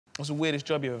What's the weirdest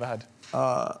job you ever had?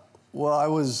 Well,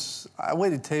 I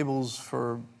waited tables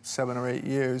for 7 or 8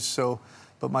 years, so,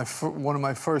 but one of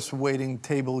my first waiting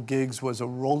table gigs was a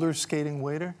roller skating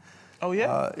waiter. Oh,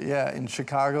 yeah? Yeah, in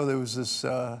Chicago, there was this,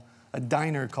 a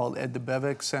diner called Ed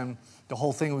DeBevick's, and the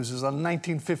whole thing was just a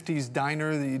 1950s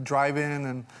diner that you drive in,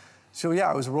 and so, yeah,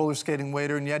 I was a roller skating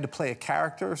waiter, and you had to play a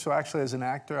character, so actually, as an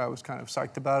actor, I was kind of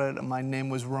psyched about it, and my name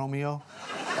was Romeo.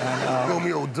 And,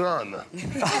 Romeo Dunn.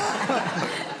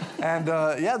 And,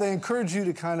 yeah, they encourage you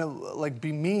to kind of, like,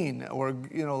 be mean or,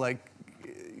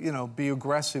 be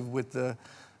aggressive with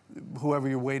whoever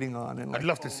you're waiting on. And, like, I'd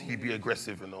love to see you be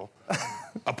aggressive, you know.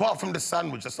 Apart from the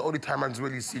sandwich, that's the only time I've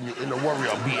really seen you in a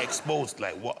warrior be exposed.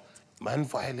 Like, what? Man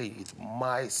violated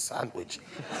my sandwich,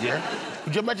 yeah?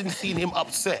 Could you imagine seeing him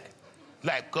upset?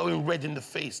 Like, going red in the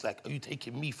face, like, are you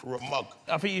taking me for a mug?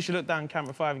 I think you should look down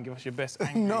camera 5 and give us your best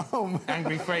angry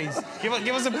man. phrase. Give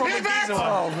us a proper geezer one.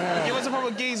 Oh, man. Give us a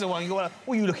proper geezer one. You go like,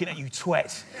 what are you looking at, you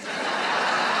twat?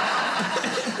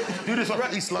 Do this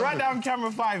like East London. Right down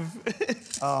camera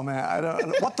 5. Oh, man, I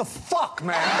don't... What the fuck,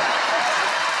 man?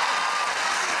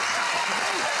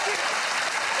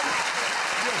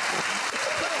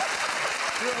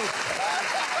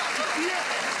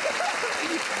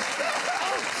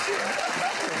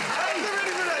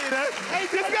 Hey,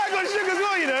 this guy got shook as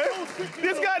well, you know?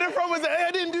 This guy in the front was like, hey,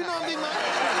 I didn't do